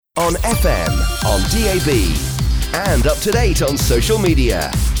On FM, on DAB, and up to date on social media.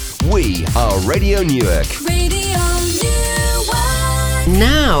 We are Radio Newark. Radio Newark.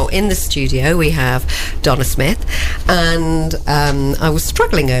 Now in the studio we have Donna Smith, and I was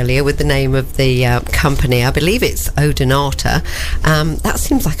struggling earlier with the name of the company. I believe it's Odonata. That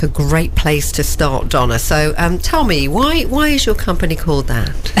seems like a great place to start, Donna. So tell me, why is your company called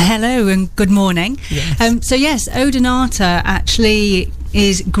that? Hello and good morning. Yes. So yes, Odonata actually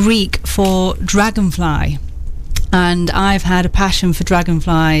is Greek for dragonfly. And I've had a passion for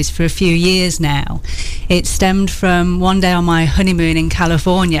dragonflies for a few years now. It stemmed from one day on my honeymoon in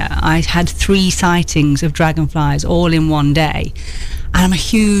California. I had 3 sightings of dragonflies all in one day. And I'm a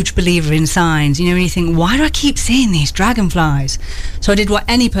huge believer in signs. You know, when you think, why do I keep seeing these dragonflies? So I did what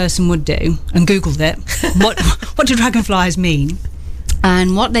any person would do and Googled it. What do dragonflies mean?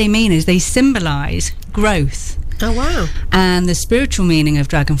 And what they mean is they symbolise growth. Oh, wow. And the spiritual meaning of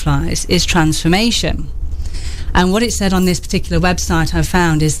dragonflies is transformation. And what it said on this particular website I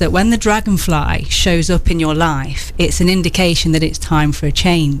found is that when the dragonfly shows up in your life, it's an indication that it's time for a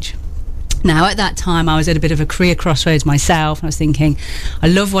change. Now, at that time, I was at a bit of a career crossroads myself. I was thinking, I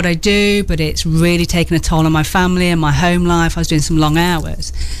love what I do, but it's really taken a toll on my family and my home life. I was doing some long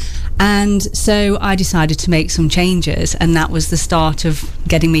hours. And so I decided to make some changes, and that was the start of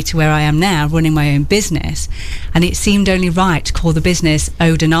getting me to where I am now, running my own business. And it seemed only right to call the business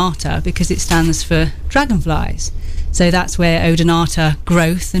Odonata because it stands for dragonflies. So that's where Odonata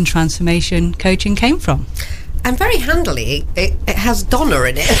Growth and Transformation Coaching came from. And very handily, it has Donna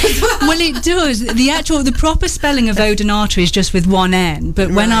in it. Well, it does. The proper spelling of Odonata is just with one N.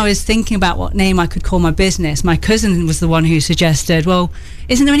 But when I was thinking about what name I could call my business, my cousin was the one who suggested, well,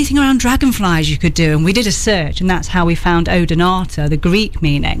 isn't there anything around dragonflies you could do? And we did a search, and that's how we found Odonata, the Greek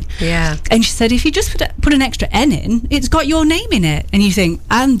meaning. Yeah. And she said, if you just put an extra N in, it's got your name in it. And you think,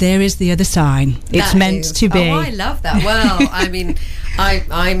 and there is the other sign. It's meant to be. Oh, I love that. Well, I mean,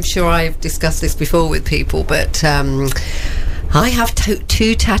 I'm sure I've discussed this before with people, but I have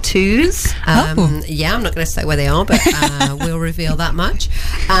 2 tattoos. Yeah, I'm not going to say where they are, but we'll reveal that much.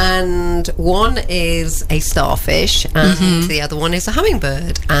 And one is a starfish, and the other one is a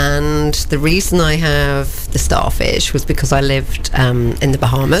hummingbird. And the reason I have the starfish was because I lived in the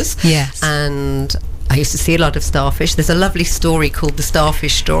Bahamas. Yes. And I used to see a lot of starfish. There's a lovely story called The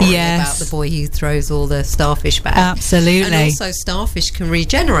Starfish Story about the boy who throws all the starfish back. Absolutely. And also starfish can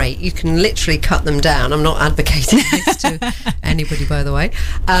regenerate. You can literally cut them down. I'm not advocating this to anybody, by the way.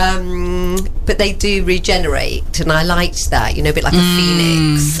 But they do regenerate, and I liked that, you know, a bit like a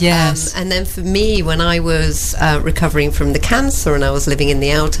phoenix. Yes. And then for me, when I was recovering from the cancer and I was living in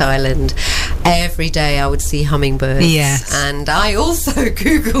the Out Island, every day I would see hummingbirds. Yes. And I also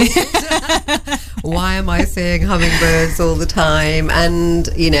Googled why am I seeing hummingbirds all the time? And,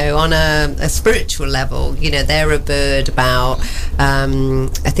 you know, on a spiritual level, you know, they're a bird about,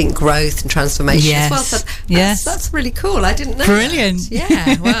 I think, growth and transformation as well. So that's really cool. I didn't know Brilliant. that.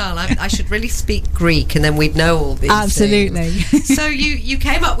 Yeah, well, I should really speak Greek and then we'd know all these Absolutely. things. So you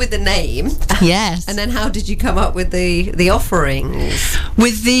came up with the name. Yes. And then how did you come up with the offerings?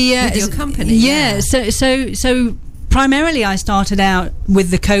 With your company? Yeah. So primarily I started out with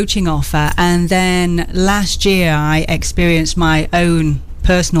the coaching offer, and then last year I experienced my own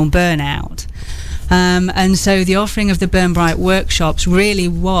personal burnout. And so the offering of the Burn Bright workshops really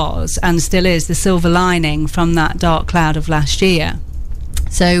was, and still is, the silver lining from that dark cloud of last year.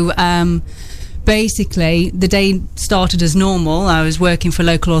 So basically, the day started as normal. I was working for a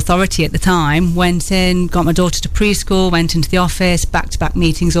local authority at the time, went in, got my daughter to preschool, went into the office, back-to-back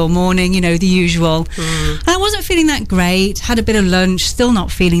meetings all morning, you know, the usual. And I wasn't feeling that great, had a bit of lunch, still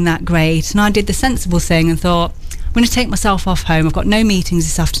not feeling that great. And I did the sensible thing and thought, I'm going to take myself off home. I've got no meetings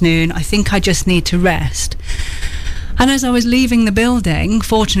this afternoon. I think I just need to rest. And as I was leaving the building,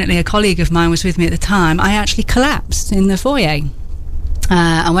 fortunately a colleague of mine was with me at the time, I actually collapsed in the foyer.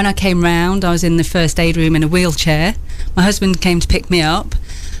 And when I came round, I was in the first aid room in a wheelchair. My husband came to pick me up,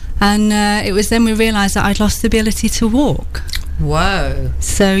 and it was then we realised that I'd lost the ability to walk. Whoa.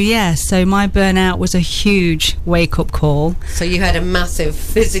 So so my burnout was a huge wake-up call. So you had a massive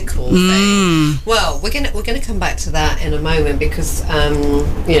physical thing. Well, we're gonna come back to that in a moment, because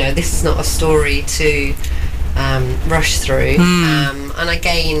you know, this is not a story to rush through. And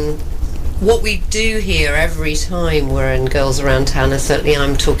again, what we do here every time we're in Girls Around Town, and certainly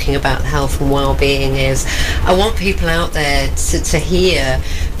I'm talking about health and well-being, is I want people out there to hear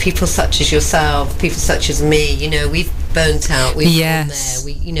people such as yourself, people such as me. You know, we've burnt out. We've Yes.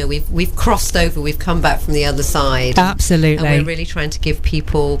 gone there. We've crossed over. We've come back from the other side. Absolutely. And we're really trying to give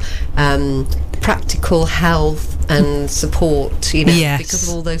people practical health and support, Yes. because of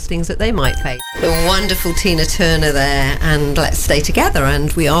all those things that they might face. The wonderful Tina Turner there, and Let's Stay Together.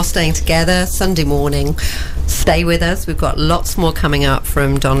 And we are staying together Sunday morning. Stay with us. We've got lots more coming up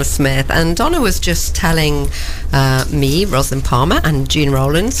from Donna Smith. And Donna was just telling me, Rosalind Palmer, and June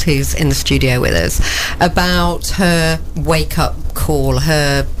Rowlands, who's in the studio with us, about her wake-up call,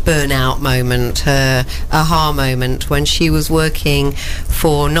 her burnout moment, her aha moment when she was working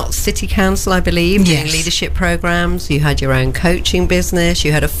for Notts City Council, I believe, doing Yes. leadership programs. You had your own coaching business.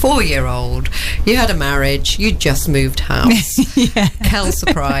 You had a 4-year-old. You had a marriage. You just moved house. Yeah. Kel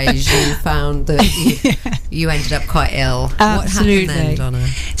surprise, you found that you ended up quite ill. Absolutely. What happened then,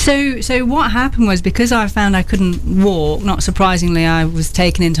 Donna? So what happened was, because I found I couldn't walk, not surprisingly, I was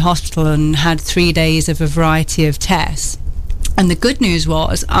taken into hospital and had 3 days of a variety of tests. And the good news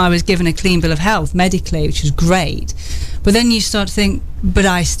was I was given a clean bill of health medically, which was great. But then you start to think, but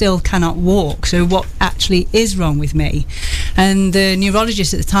I still cannot walk. So what actually is wrong with me? And the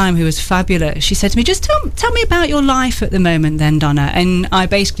neurologist at the time, who was fabulous, she said to me, just tell me about your life at the moment then, Donna. And I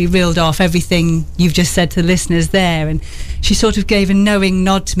basically reeled off everything you've just said to the listeners there. And she sort of gave a knowing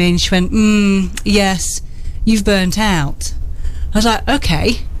nod to me and she went, yes, you've burnt out. I was like,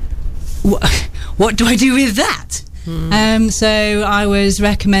 okay, what do I do with that? So I was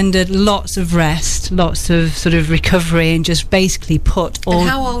recommended lots of rest, lots of sort of recovery, and just basically put all... And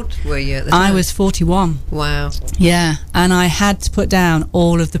how old were you at the time? I was 41. Wow. Yeah, and I had to put down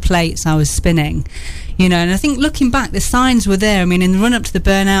all of the plates I was spinning, and I think looking back, the signs were there. I mean, in the run-up to the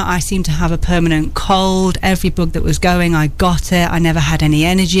burnout, I seemed to have a permanent cold. Every bug that was going, I got it. I never had any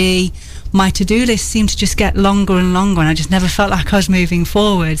energy. My to-do list seemed to just get longer and longer, and I just never felt like I was moving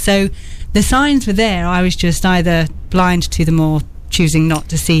forward. So the signs were there. I was just either blind to them or choosing not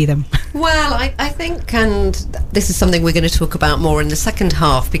to see them. Well, I think, and this is something we're going to talk about more in the second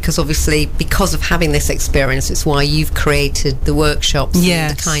half, because obviously, because of having this experience, it's why you've created the workshops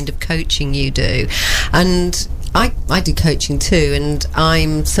Yes. and the kind of coaching you do. And I do coaching too, and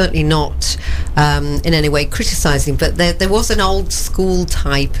I'm certainly not in any way criticising, but there was an old school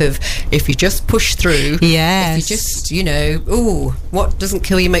type of, if you just push through, Yes. if you just, what doesn't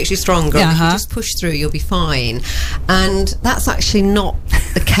kill you makes you stronger, and if you Uh-huh. just push through, you'll be fine. And that's actually not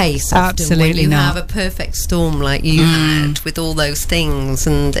the case often when Absolutely you not. have a perfect storm like you had with all those things,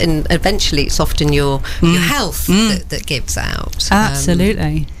 and eventually it's often your health that gives out.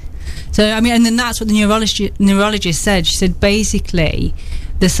 Absolutely. So, I mean, and then that's what the neurologist said. She said, basically,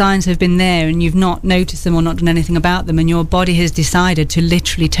 the signs have been there and you've not noticed them or not done anything about them, and your body has decided to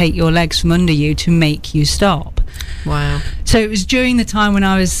literally take your legs from under you to make you stop. Wow. So it was during the time when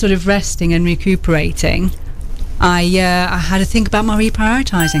I was sort of resting and recuperating, I had to think about my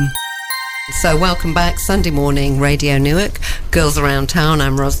reprioritising. So welcome back, Sunday morning, Radio Newark, Girls Around Town.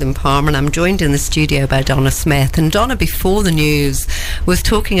 I'm Rosalind Palmer, and I'm joined in the studio by Donna Smith. And Donna, before the news, was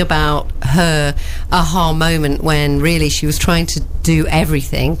talking about her aha moment when really she was trying to do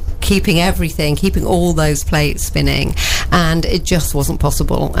everything, keeping all those plates spinning, and it just wasn't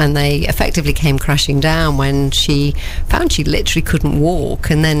possible. And they effectively came crashing down when she found she literally couldn't walk,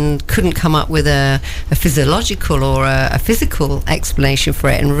 and then couldn't come up with a physiological or a physical explanation for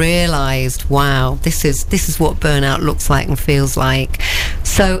it, and realised, wow, this is what burnout looks like and feels like.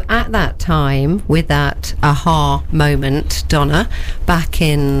 So at that time, with that aha moment, Donna, back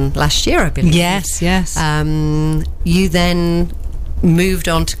in last year, I believe. Yes. You then moved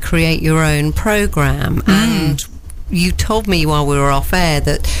on to create your own program, and you told me while we were off air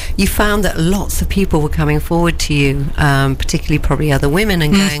that you found that lots of people were coming forward to you, particularly probably other women,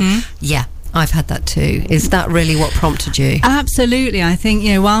 and going, yeah, I've had that too. Is that really what prompted you? Absolutely. I think,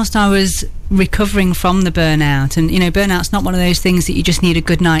 whilst I was recovering from the burnout, and, burnout's not one of those things that you just need a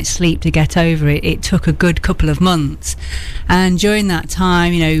good night's sleep to get over it. It took a good couple of months. And during that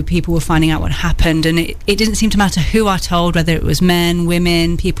time, people were finding out what happened, and it didn't seem to matter who I told, whether it was men,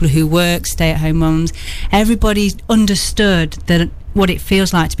 women, people who work, stay-at-home mums. Everybody understood that what it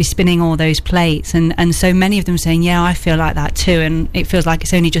feels like to be spinning all those plates, and so many of them saying, yeah, I feel like that too, and it feels like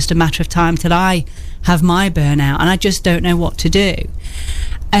it's only just a matter of time till I have my burnout, and I just don't know what to do.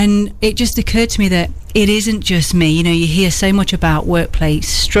 And it just occurred to me that it isn't just me. You hear so much about workplace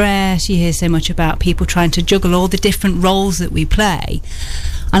stress, you hear so much about people trying to juggle all the different roles that we play.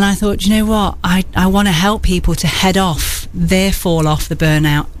 And I thought, you know what, I want to help people to head off their fall off the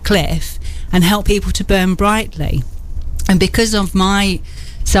burnout cliff and help people to burn brightly. And because of my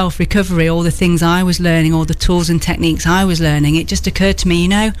self-recovery, all the things I was learning, all the tools and techniques I was learning, it just occurred to me,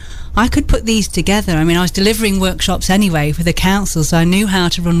 I could put these together. I mean, I was delivering workshops anyway for the council, so I knew how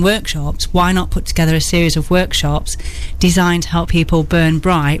to run workshops. Why not put together a series of workshops designed to help people burn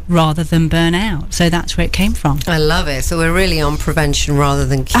bright rather than burn out? So that's where it came from. I love it. So we're really on prevention rather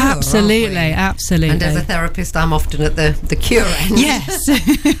than cure. Absolutely, aren't we? absolutely. And as a therapist, I'm often at the cure end. Yes.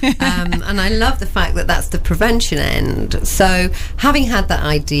 And I love the fact that that's the prevention end. So having had that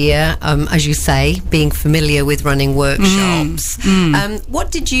idea, as you say, being familiar with running workshops,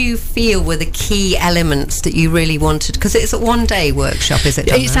 what did you feel were the key elements that you really wanted? Because it's a one-day workshop, is it,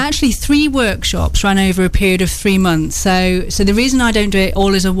 Donna? It's actually 3 workshops run over a period of 3 months. So the reason I don't do it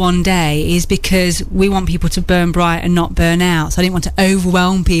all as a one day is because we want people to burn bright and not burn out. So I didn't want to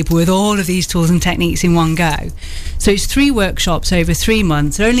overwhelm people with all of these tools and techniques in one go. So it's 3 workshops over 3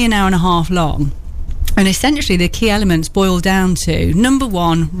 months. They're only an hour and a half long. And essentially the key elements boil down to, number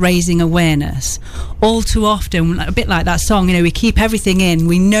 1, raising awareness. All too often, a bit like that song, we keep everything in.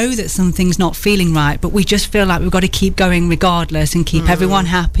 We know that something's not feeling right, but we just feel like we've got to keep going regardless and keep everyone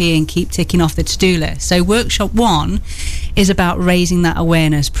happy and keep ticking off the to-do list. So workshop 1 is about raising that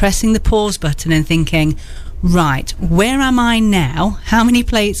awareness, pressing the pause button and thinking, right, where am I now? How many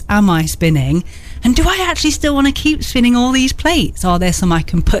plates am I spinning? And do I actually still want to keep spinning all these plates? Are there some I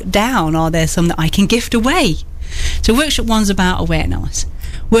can put down? Are there some that I can gift away? So workshop 1's about awareness.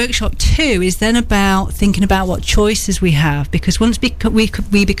 Workshop 2 is then about thinking about what choices we have, because once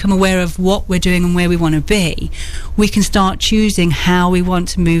we become aware of what we're doing and where we want to be, we can start choosing how we want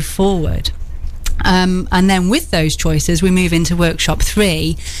to move forward. And then with those choices, we move into workshop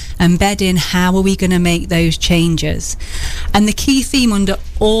 3, embed in how are we going to make those changes. And the key theme under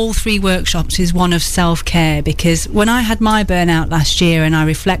all 3 workshops is one of self-care, because when I had my burnout last year and I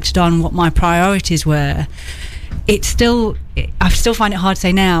reflected on what my priorities were, I still find it hard to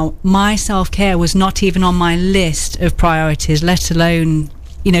say now, my self-care was not even on my list of priorities, let alone,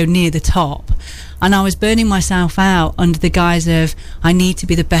 near the top. And I was burning myself out under the guise of, I need to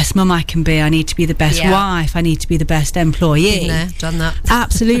be the best mum I can be, I need to be the best wife, I need to be the best employee. Been there, done that.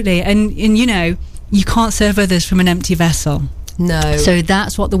 Absolutely. And you can't serve others from an empty vessel. No. So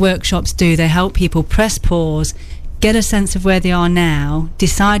that's what the workshops do. They help people press pause, get a sense of where they are now,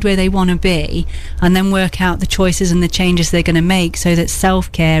 decide where they want to be, and then work out the choices and the changes they're going to make so that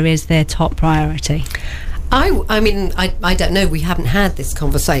self-care is their top priority. I mean, I don't know, we haven't had this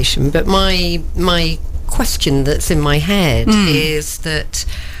conversation, but my question that's in my head is that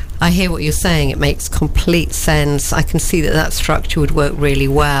I hear what you're saying, it makes complete sense. I can see that structure would work really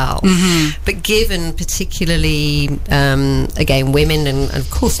well. But given particularly, again, women and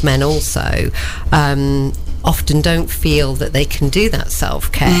of course men also, often don't feel that they can do that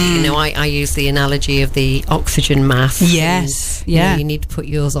self-care. I use the analogy of the oxygen mask. Yes, you need to put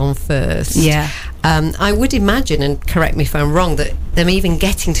yours on first. Yeah. I would imagine, and correct me if I'm wrong, that them even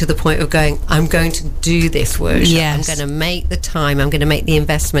getting to the point of going, I'm going to do this workshop. Yes. I'm going to make the time. I'm going to make the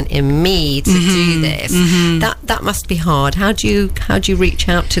investment in me to do this. That must be hard. How do you reach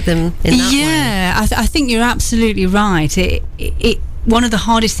out to them in that way? Yeah, I think you're absolutely right. It one of the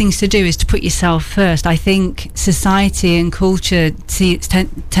hardest things to do is to put yourself first. I think society and culture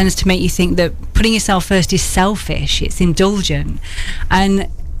tends to make you think that putting yourself first is selfish, it's indulgent. And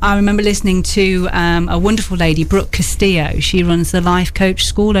I remember listening to a wonderful lady, Brooke Castillo. She runs the Life Coach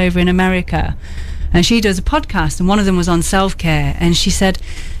School over in America. And she does a podcast, and one of them was on self-care. And she said,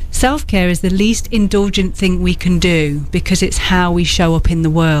 self-care is the least indulgent thing we can do because it's how we show up in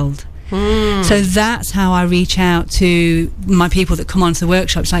the world. So that's how I reach out to my people that come onto the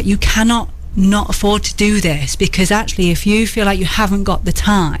workshops. Like, you cannot not afford to do this, because actually if you feel like you haven't got the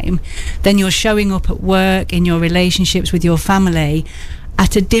time, then you're showing up at work, in your relationships with your family,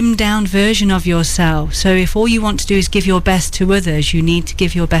 at a dimmed down version of yourself. So if all you want to do is give your best to others, you need to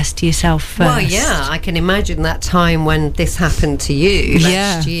give your best to yourself first. Well, yeah, I can imagine that time when this happened to you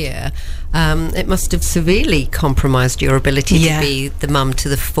last year. It must have severely compromised your ability to be the mum to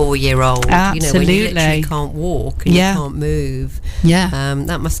the 4-year-old. Absolutely. When you literally can't walk and you can't move.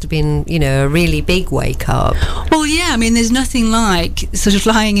 That must have been, a really big wake up. Well, yeah, I mean, there's nothing like sort of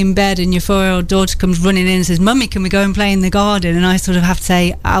lying in bed and your 4-year-old daughter comes running in and says, Mummy, can we go and play in the garden? And I sort of have to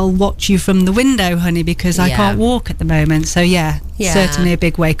say, I'll watch you from the window, honey, because I can't walk at the moment. So certainly a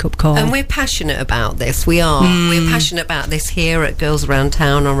big wake-up call. And we're passionate about this. We are. We're passionate about this here at Girls Around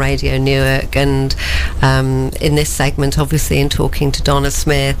Town on Radio Newark, and in this segment, obviously, in talking to Donna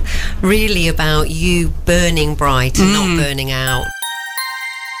Smith, really about you burning bright and not burning out.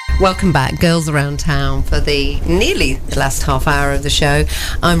 Welcome back, Girls Around Town, for nearly the last half hour of the show.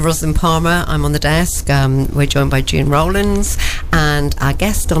 I'm Rosalind Palmer. I'm on the desk. We're joined by June Rowlands and our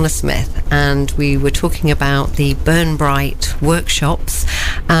guest Donna Smith, and we were talking about the Burn Bright workshops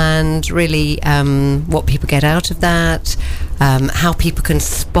and really what people get out of that, how people can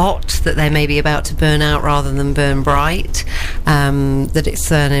spot that they may be about to burn out rather than burn bright, that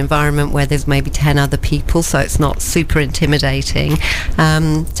it's an environment where there's maybe 10 other people, so it's not super intimidating.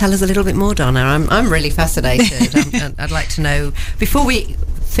 Tell us a little bit more, Donna. I'm really fascinated. I'd like to know, before we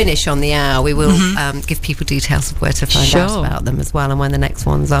finish on the hour, we will give people details of where to find out about them as well, and when the next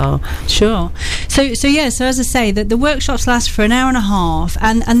ones are. Sure. So as I say, that the workshops last for an hour and a half,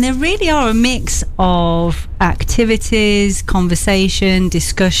 and there really are a mix of activities, conversation,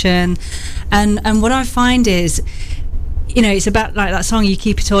 discussion, and what I find is, you know, it's about like that song, You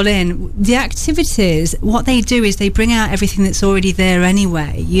Keep It All In. The activities, what they do is they bring out everything that's already there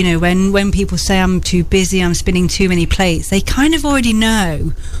anyway. You know, when people say I'm too busy, I'm spinning too many plates, they kind of already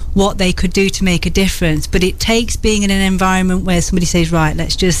know what they could do to make a difference. But it takes being in an environment where somebody says, right,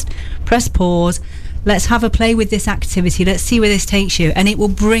 let's just press pause, let's have a play with this activity, let's see where this takes you, and it will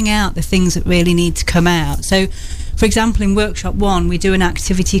bring out the things that really need to come out. So, for example, in workshop 1, we do an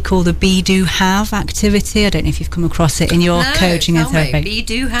activity called the Be Do Have activity. I don't know if you've come across it in your coaching and therapy. Be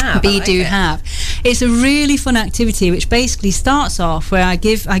Do Have. Be Do Have. It's a really fun activity which basically starts off where I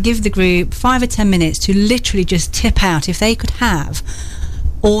give the group 5 or 10 minutes to literally just tip out if they could have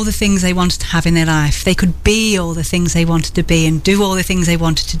all the things they wanted to have in their life, they could be all the things they wanted to be and do all the things they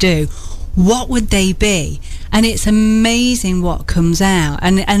wanted to do, what would they be? And it's amazing what comes out.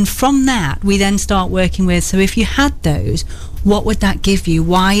 And from that, we then start working with, so if you had those, what would that give you?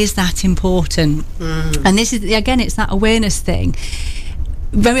 Why is that important? And this is, again, it's that awareness thing.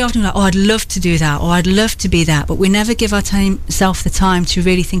 Very often we're like, oh, I'd love to do that, or I'd love to be that, but we never give ourselves the time to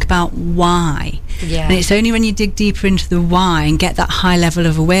really think about why. Yeah. And it's only when you dig deeper into the why and get that high level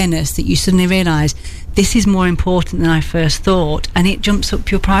of awareness that you suddenly realise this is more important than I first thought, and it jumps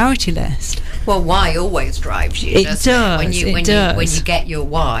up your priority list. Well, why always drives you. It does. When you get your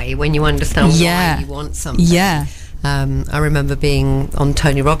why, when you understand why you want something. Yeah. I remember being on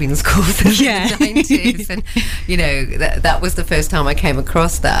Tony Robbins' course in the 90s, and you know that was the first time I came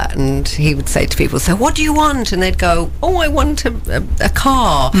across that. And he would say to people, "So what do you want?" And they'd go, "Oh, I want a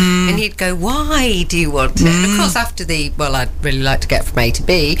car." And he'd go, "Why do you want it?" And of course, after I'd really like to get from A to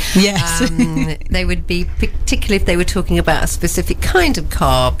B. Yes. They would be, particularly if they were talking about a specific kind of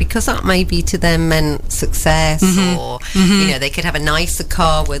car, because that maybe to them meant success, or you know, they could have a nicer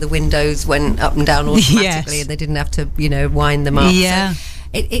car where the windows went up and down automatically, and they didn't have to, you know, wind them up. Yeah. So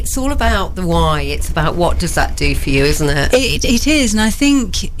it's all about the why. It's about what does that do for you, isn't it? It is. And I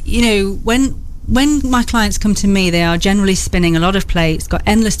think, you know, when my clients come to me, they are generally spinning a lot of plates, got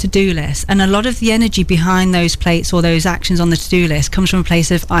endless to-do lists, and a lot of the energy behind those plates or those actions on the to-do list comes from a place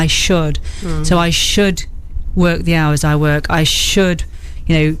of I should. So I should work the hours I work. I should,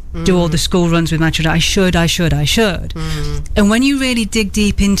 you know, do all the school runs with my children. I should. And when you really dig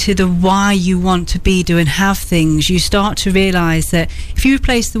deep into the why you want to be, do and have things, you start to realise that if you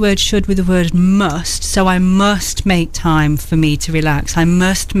replace the word should with the word must, so I must make time for me to relax, I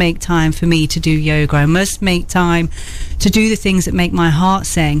must make time for me to do yoga, I must make time to do the things that make my heart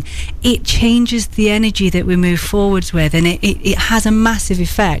sing, it changes the energy that we move forwards with, and it has a massive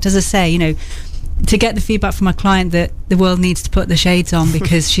effect. As I say, you know, to get the feedback from a client that the world needs to put the shades on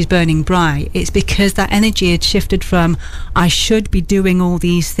because she's burning bright, it's because that energy had shifted from I should be doing all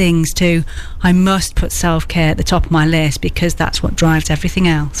these things to I must put self-care at the top of my list because that's what drives everything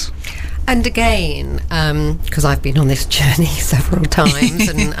else. And again, because I've been on this journey several times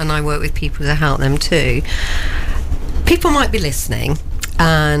and I work with people to help them too, people might be listening.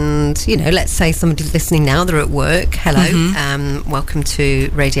 And, you know, let's say somebody's listening now, they're at work, hello, welcome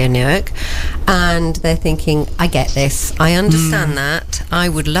to Radio Newark, and they're thinking, I get this, I understand that, I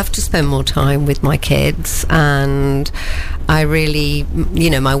would love to spend more time with my kids, and I really,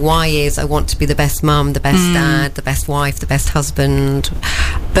 you know, my why is I want to be the best mum, the best dad, the best wife, the best husband,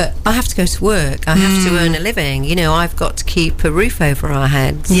 but I have to go to work, I have to earn a living, you know, I've got to keep a roof over our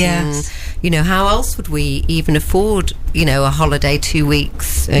heads. Yes. And, you know, how else would we even afford, you know, a holiday 2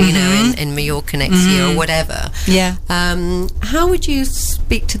 weeks, you know, in Mallorca next year or whatever? Yeah. How would you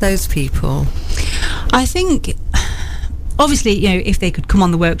speak to those people? I think, obviously, you know, if they could come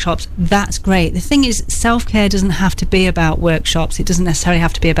on the workshops, that's great. The thing is, self-care doesn't have to be about workshops. It doesn't necessarily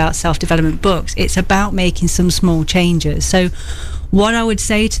have to be about self-development books. It's about making some small changes. So what I would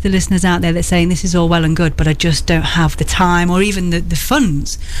say to the listeners out there that's saying this is all well and good, but I just don't have the time or even the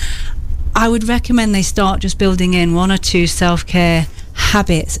funds, I would recommend they start just building in 1 or 2 self-care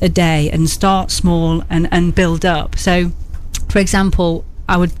habits a day and start small and build up. So, for example,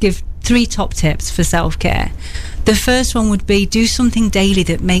 I would give 3 top tips for self-care. The first one would be do something daily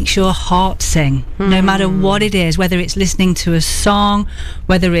that makes your heart sing, no matter what it is, whether it's listening to a song,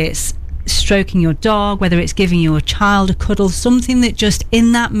 whether it's stroking your dog, whether it's giving your child a cuddle, something that just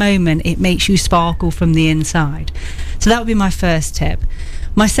in that moment it makes you sparkle from the inside. So that would be my first tip.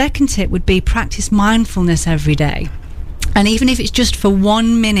 My second tip would be practice mindfulness every day. And even if it's just for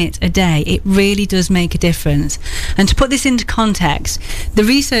 1 minute a day, it really does make a difference. And to put this into context, the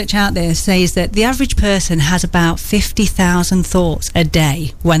research out there says that the average person has about 50,000 thoughts a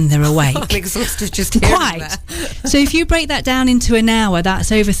day when they're awake. I'm exhausted just hearing that. So if you break that down into an hour,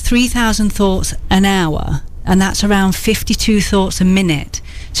 that's over 3,000 thoughts an hour. And that's around 52 thoughts a minute.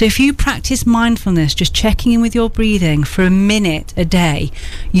 So if you practice mindfulness, just checking in with your breathing for a minute a day,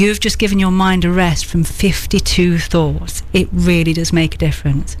 you've just given your mind a rest from 52 thoughts. It really does make a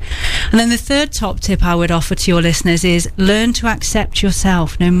difference. And then the third top tip I would offer to your listeners is learn to accept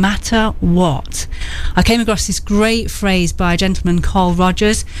yourself no matter what. I came across this great phrase by a gentleman, Carl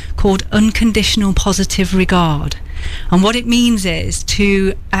Rogers, called unconditional positive regard. And what it means is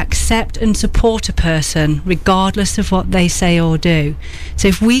to accept and support a person regardless of what they say or do. So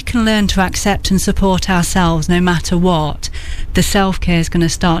if we can learn to accept and support ourselves no matter what, the self-care is going to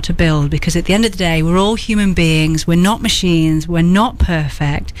start to build, because at the end of the day, we're all human beings, we're not machines, we're not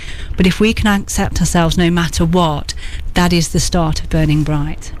perfect, but if we can accept ourselves no matter what, that is the start of Burning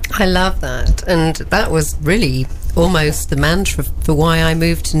Bright. I love that. And that was really almost the mantra for why I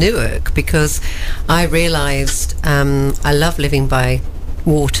moved to Newark, because I realised I love living by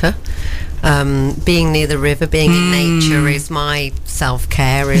water. Being near the river, being in nature is my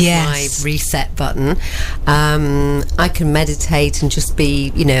self-care, is my reset button. I can meditate and just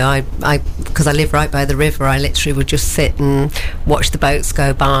be, you know, I because I live right by the river, I literally would just sit and watch the boats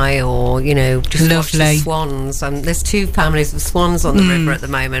go by, or, you know, just watch the swans. There's 2 families of swans on the river at the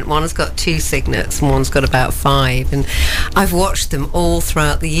moment. One's got 2 cygnets and one's got about 5, and I've watched them all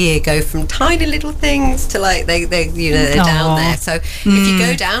throughout the year go from tiny little things to like they you know, they're down there. So if you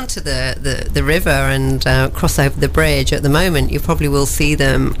go down to the river and cross over the bridge at the moment, you probably will see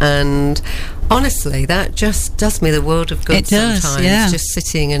them, and honestly that just does me the world of good sometimes, just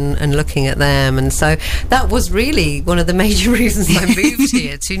sitting and looking at them. And so that was really one of the major reasons I moved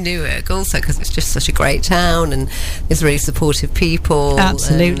here to Newark, also because it's just such a great town and there's really supportive people.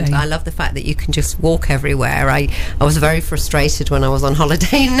 Absolutely. And I love the fact that you can just walk everywhere. I was very frustrated when I was on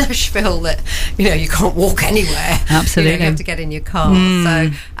holiday in Nashville that, you know, you can't walk anywhere. Absolutely. You have to get in your car. So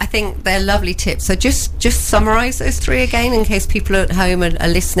I think they're lovely tips. So just summarise those 3 again in case people at home are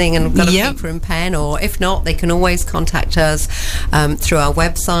listening and have got a paper and pen, or if not, they can always contact us through our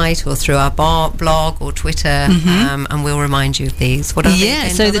website or through our blog or Twitter, and we'll remind you of these. What are they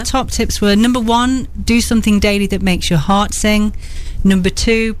again, so Donna? the top tips were: number 1, do something daily that makes your heart sing. Number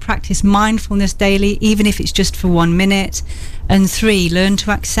 2, practice mindfulness daily, even if it's just for 1 minute. And 3, learn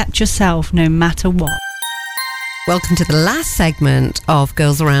to accept yourself no matter what. Welcome to the last segment of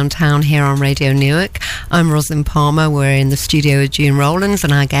Girls Around Town here on Radio Newark. I'm Rosalind Palmer. We're in the studio with June Rowlands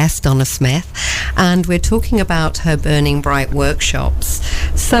and our guest, Donna Smith, and we're talking about her Burning Bright workshops.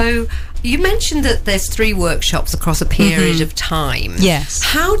 So you mentioned that there's 3 workshops across a period of time. Yes.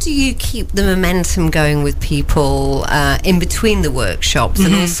 How do you keep the momentum going with people in between the workshops,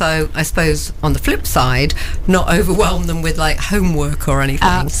 and also, I suppose, on the flip side, not overwhelm them with like homework or anything?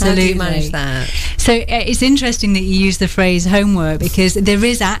 Absolutely. How do you manage that? So it's interesting that you use the phrase homework, because there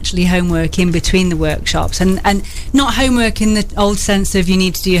is actually homework in between the workshops, and not homework in the old sense of you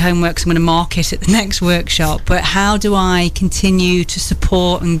need to do your homework so I'm going to mark it at the next workshop, but how do I continue to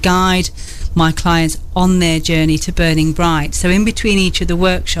support and guide my clients on their journey to Burning Bright? So in between each of the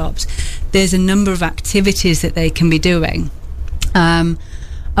workshops, there's a number of activities that they can be doing.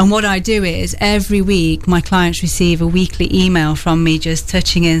 And what I do is every week my clients receive a weekly email from me just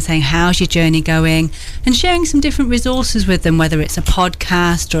touching in, saying, how's your journey going? And sharing some different resources with them, whether it's a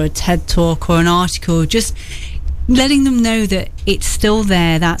podcast or a TED Talk or an article, just letting them know that it's still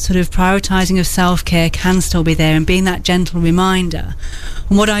there, that sort of prioritising of self-care can still be there, and being that gentle reminder.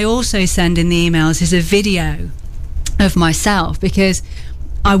 And what I also send in the emails is a video of myself, because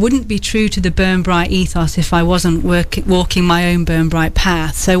I wouldn't be true to the Burn Bright ethos if I wasn't walking my own Burn Bright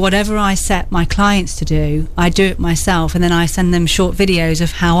path. So whatever I set my clients to do, I do it myself, and then I send them short videos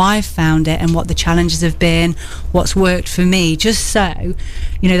of how I've found it and what the challenges have been, what's worked for me, just so,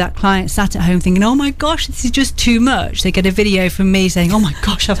 you know, that client sat at home thinking, oh my gosh, this is just too much. They get a video from me saying, oh my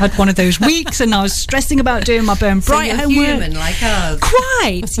gosh, I've had one of those weeks and I was stressing about doing my Burn Bright you're homework. human like us.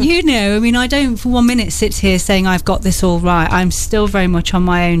 Quite, you know, I mean, I don't for 1 minute sit here saying I've got this all right. I'm still very much on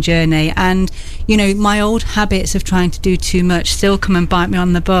my own journey, and you know, my old habits of trying to do too much still come and bite me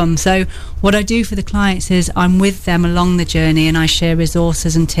on the bum. So what I do for the clients is I'm with them along the journey, and I share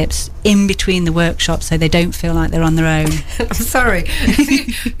resources and tips in between the workshops so they don't feel like they're on their own. I'm sorry,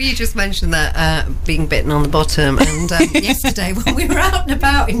 you just mentioned that being bitten on the bottom, and yesterday when we were out and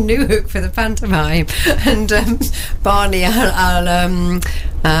about in Newark for the pantomime, and Barney,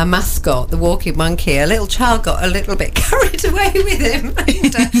 our mascot, the walking monkey, a little child got a little bit carried away with him,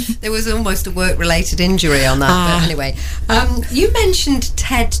 and there was almost a work-related injury on that. But anyway, you mentioned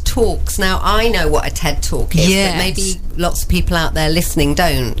TED Talks. Now, I know what a TED Talk is, Yes. but maybe lots of people out there listening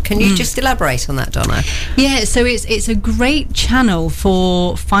don't. Can you just elaborate on that, Donna? Yeah, so it's a great channel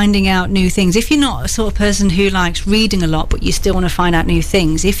for finding out new things. If you're not a sort of person who likes reading a lot, but you still want to find out new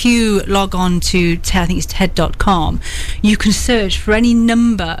things, if you log on to, I think it's TED.com, you can search for any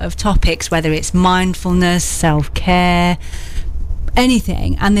number of topics, whether it's mindfulness, self-care,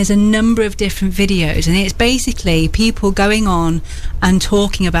 anything, and there's a number of different videos, and it's basically people going on and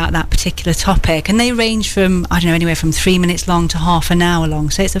talking about that particular topic, and they range from, I don't know, anywhere from 3 minutes long to half an hour long.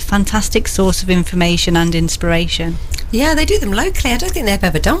 So it's a fantastic source of information and inspiration. Yeah, they do them locally. I don't think they've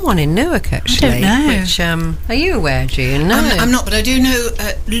ever done one in Newark, actually. know. Which, are you aware, June? No. I'm not, but I do know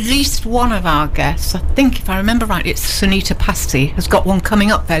at least one of our guests, I think if I remember right, it's Sunita Pasti, has got one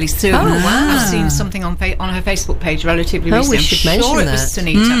coming up fairly soon. Oh, wow. I've seen something on her Facebook page relatively Oh, recently. we should I'm mention sure it that. was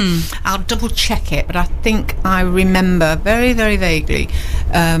Sunita. I'll double check it, but I think I remember very, very vaguely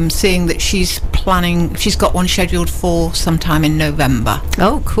seeing that she's got one scheduled for sometime in November.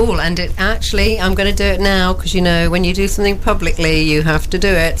 Oh, cool. And it actually, I'm going to do it now, because, you know, when you do something publicly, you have to do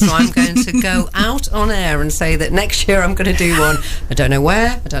it. So I'm going to go out on air and say that next year I'm going to do one. I don't know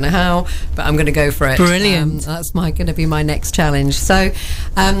where, I don't know how, but I'm going to go for it. Brilliant. That's going to be my next challenge. So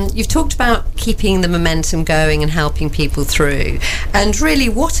you've talked about keeping the momentum going and helping people through. And really,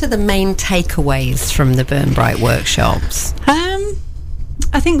 what are the main takeaways from the Burn Bright workshops?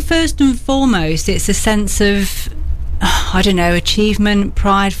 I think first and foremost, it's a sense of, I don't know, achievement,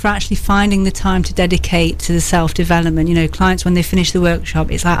 pride for actually finding the time to dedicate to the self-development. You know, clients, when they finish the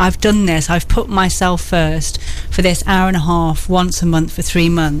workshop, it's like, I've done this, I've put myself first for this hour and a half once a month for 3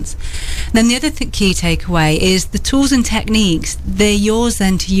 months. Then the other key takeaway is the tools and techniques, they're yours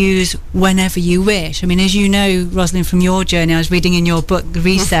then to use whenever you wish. I mean, as you know, Rosalind, from your journey, I was reading in your book, The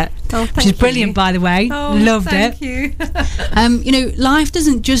Reset, which is brilliant, by the way. Loved it. Thank you. You know, life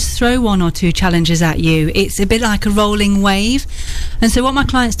doesn't just throw 1 or 2 challenges at you. It's a bit like a rolling wave. And so what my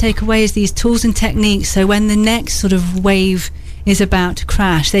clients take away is these tools and techniques, so when the next sort of wave is about to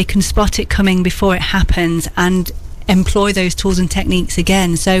crash, they can spot it coming before it happens and employ those tools and techniques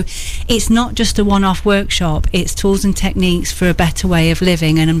again. So it's not just a one-off workshop, it's tools and techniques for a better way of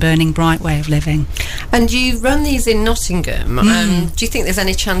living and a burning bright way of living. And you run these in Nottingham. Do you think there's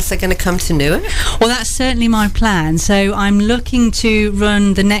any chance they're going to come to Newark? Well, that's certainly my plan. So I'm looking to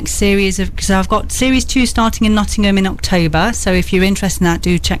run the next series of, because I've got series 2 starting in Nottingham in October, so if you're interested in that,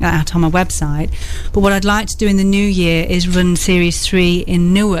 do check that out on my website. But what I'd like to do in the new year is run series 3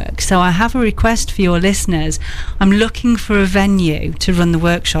 in Newark. So I have a request for your listeners. I'm looking for a venue to run the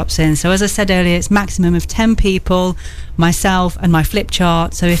workshops in. So as I said earlier, it's maximum of 10 people, myself and my flip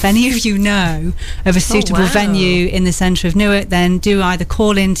chart. So if any of you know of a suitable venue in the centre of Newark, then do either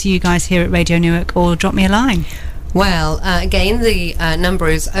call in to you guys here at Radio Newark or drop me a line. Well, again, the number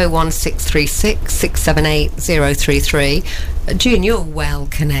is 01636 678 033. June, you're well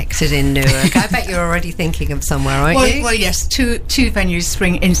connected in Newark. I bet you're already thinking of somewhere, aren't you? Well, yes, two venues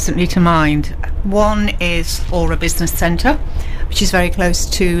spring instantly to mind. One is Aura Business Centre, which is very close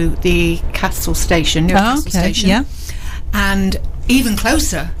to the Castle Station, Newark Castle Station. Yeah. And even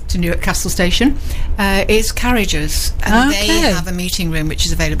closer to Newark Castle Station is Carriages, and they have a meeting room which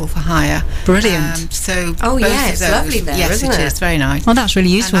is available for hire. Brilliant. So both it's of those, lovely there, yes, isn't it? is very nice. Well, that's really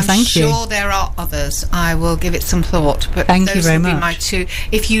useful. And I'm Thank you. sure there are others. I will give it some thought. But Thank you those very would be much. my two.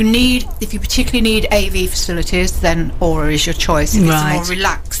 If you particularly need AV facilities, then Aura is your choice. If it's a more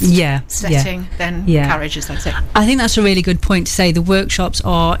relaxed setting, then Carriages, that's it. I think that's a really good point to say. The workshops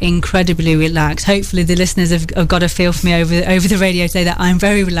are incredibly relaxed. Hopefully the listeners have got a feel for me over the radio today that I'm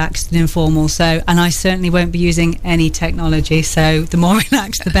very relaxed. relaxed and informal. So, and I certainly won't be using any technology. So, the more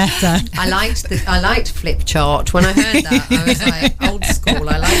relaxed, the better. I liked flip chart. When I heard that, I was like, old school.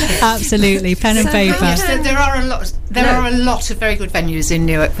 I like it. Absolutely, pen and paper. Yes, there are a lot. There are a lot of very good venues in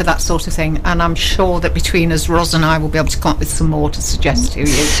Newark for that sort of thing, and I'm sure that between us, Ros and I will be able to come up with some more to suggest to you.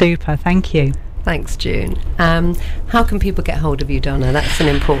 Super, thank you. Thanks, June. How can people get hold of you, Donna? That's an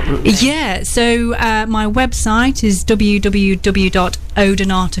important thing. Yeah, so my website is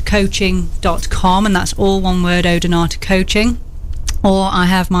www.odonatacoaching.com, and that's all one word, Odonata Coaching. Or I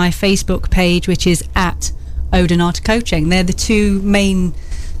have my Facebook page, which is at Odonata Coaching. They're the two main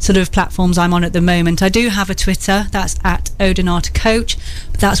sort of platforms I'm on at the moment. I do have a Twitter, that's at Odonata Coach,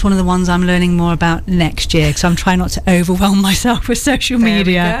 but that's one of the ones I'm learning more about next year, because I'm trying not to overwhelm myself with social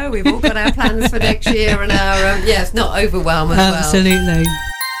media. There we go. We've all got our plans for next year and our, not overwhelm as well. Absolutely.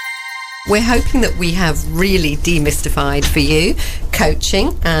 We're hoping that we have really demystified for you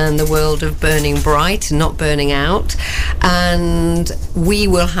coaching and the world of burning bright and not burning out. And we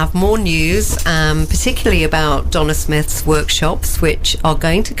will have more news, particularly about Donna Smith's workshops, which are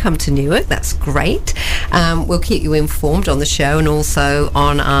going to come to Newark. That's great. We'll keep you informed on the show and also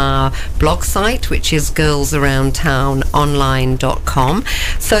on our blog site, which is girlsaroundtownonline.com.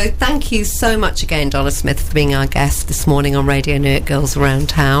 So thank you so much again, Donna Smith, for being our guest this morning on Radio Newark Girls Around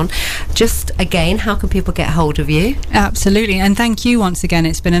Town. Just again, how can people get hold of you? Absolutely, and thank you once again.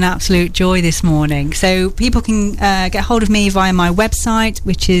 It's been an absolute joy this morning. So people can get hold of me via my website,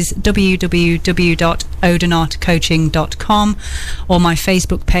 which is www.odonatacoaching.com, or my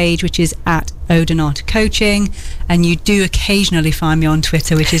Facebook page, which is at Odonata Coaching, and you do occasionally find me on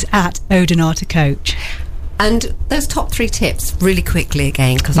Twitter, which is at Odonata Coach. And those top 3 tips, really quickly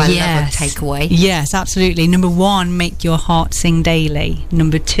again, because I love a takeaway. Yes, absolutely. Number 1, make your heart sing daily.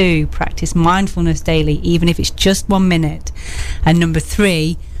 Number 2, practice mindfulness daily, even if it's just 1 minute. And number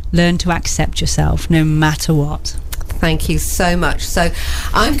 3, learn to accept yourself, no matter what. Thank you so much. So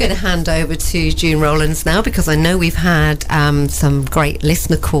I'm going to hand over to June Rowlands now, because I know we've had some great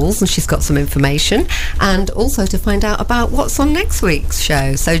listener calls and she's got some information, and also to find out about what's on next week's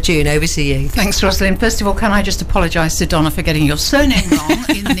show. So June, over to you. Thanks, Rosalind. First of all, can I just apologise to Donna for getting your surname wrong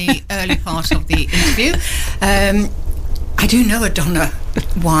in the early part of the interview. I do know a Donna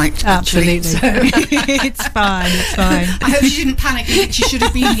White, actually. Absolutely. So It's fine. I hope she didn't panic and think she should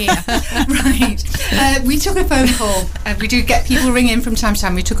have been here. Right. We took a phone call. We do get people ring in from time to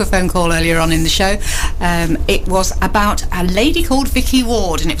time. We took a phone call earlier on in the show. It was about a lady called Vicky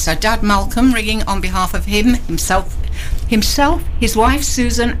Ward, and it was her dad Malcolm ringing on behalf of himself, his wife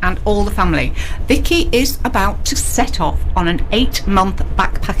Susan, and all the family. Vicky is about to set off on an 8-month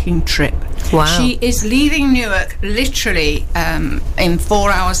backpacking trip. Wow. She is leaving Newark literally in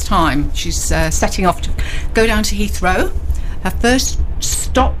 4 hours' time. She's setting off to go down to Heathrow. Her first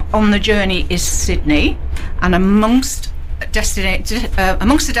stop on the journey is Sydney, and amongst the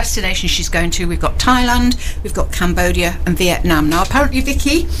destinations she's going to, we've got Thailand, we've got Cambodia and Vietnam. Now apparently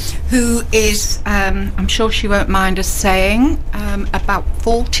Vicky, who is I'm sure she won't mind us saying about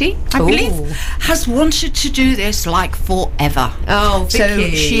 40, I believe, has wanted to do this like forever. Oh, Vicky. So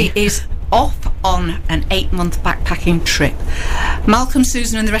she is off on an 8-month backpacking trip. Malcolm,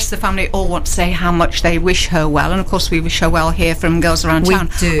 Susan and the rest of the family all want to say how much they wish her well, and of course we wish her well here from Girls Around Town.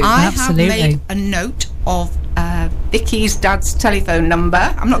 We do. I Absolutely. have made a note of Vicky's dad's telephone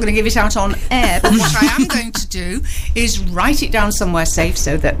number. I'm not going to give it out on air, but what I am going to do is write it down somewhere safe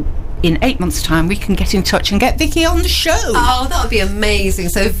so that in 8 months' time we can get in touch and get Vicky on the show. Oh, that would be amazing.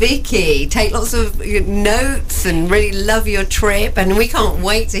 So Vicky, take lots of notes and really love your trip, and we can't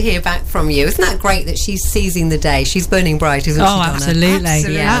wait to hear back from you. Isn't that great that she's seizing the day? She's burning bright, isn't she, Donna?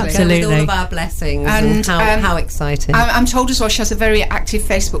 Absolutely. Yeah, Absolutely. with all of our blessings, and how exciting. I'm told as well she has a very active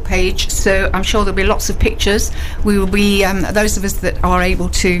Facebook page, so I'm sure there'll be lots of pictures. We will be, those of us that are able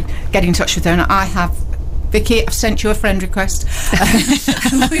to get in touch with her, and I have. Vicky, I've sent you a friend request.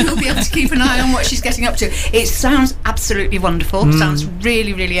 We will be able to keep an eye on what she's getting up to. It sounds absolutely wonderful. Sounds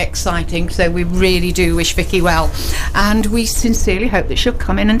really, really exciting. So we really do wish Vicky well. And we sincerely hope that she'll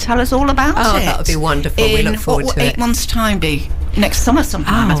come in and tell us all about it. Oh, that would be wonderful. We look forward to it. In 8 months' time be? Next summer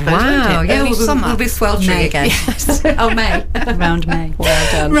sometime, I suppose, won't it? Yeah, Early summer. we'll be sweltering May. again. Yes. Oh, May. Around May.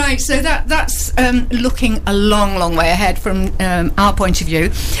 Well done. Right, so that's looking a long, long way ahead from our point of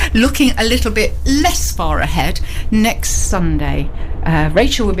view. Looking a little bit less far ahead, next Sunday,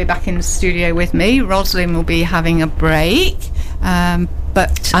 Rachel will be back in the studio with me. Rosalind will be having a break.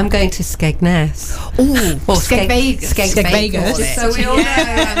 But I'm going to Skegness. or Skeg Vegas. Skeg Vegas. Vegas. So we all know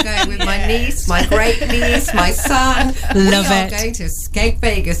I'm going with my niece, my great niece, my son. Love we are it. going to Skeg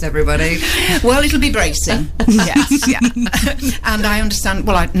Vegas, everybody. Well, it'll be bracing. Yes, yeah. And I understand.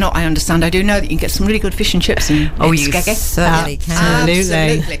 Well, I do know that you can get some really good fish and chips in You Skeggy. certainly can.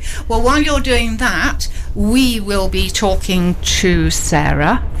 Absolutely. Well, while you're doing that, we will be talking to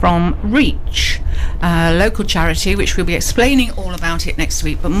Sarah from Reach, a local charity, which we'll be explaining all about it next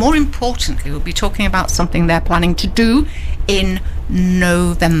week. But more importantly, we'll be talking about something they're planning to do in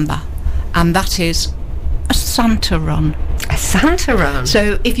November, and that is a Santa run. A Santa run.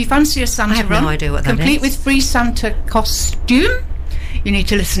 So if you fancy a Santa I have run, no idea what that complete is. with free Santa costume, you need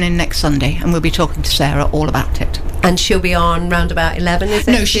to listen in next Sunday, and we'll be talking to Sarah all about it. And she'll be on round about 11, is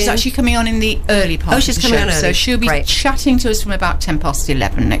it? No, she's actually coming on in the early part. Oh, she's of the coming show. on early. So she'll be Great. chatting to us from about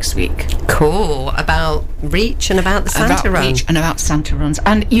 11 next week. Cool. About Reach and about the Santa about run. Reach and about Santa runs,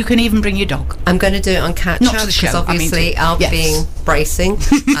 and you can even bring your dog. I'm going to do it on catch Not up to the because show, I mean obviously to- I'll be yes. being bracing,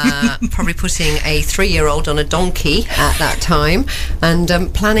 probably putting a 3-year-old on a donkey at that time, and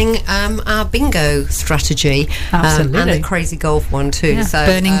planning our bingo strategy, and Absolutely. a crazy golf one too. Yeah, So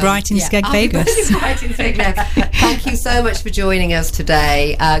burning bright in Skeg I'll be Vegas. burning bright in Skeg Vegas. Thank you so much for joining us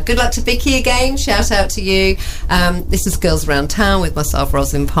today. Good luck to Vicky again. Shout out to you. This is Girls Around Town with myself,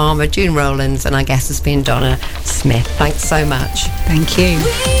 Rosalind Palmer, June Rowlands, and our guest has been Donna Smith. Thanks so much. Thank you.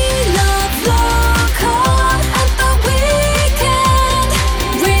 We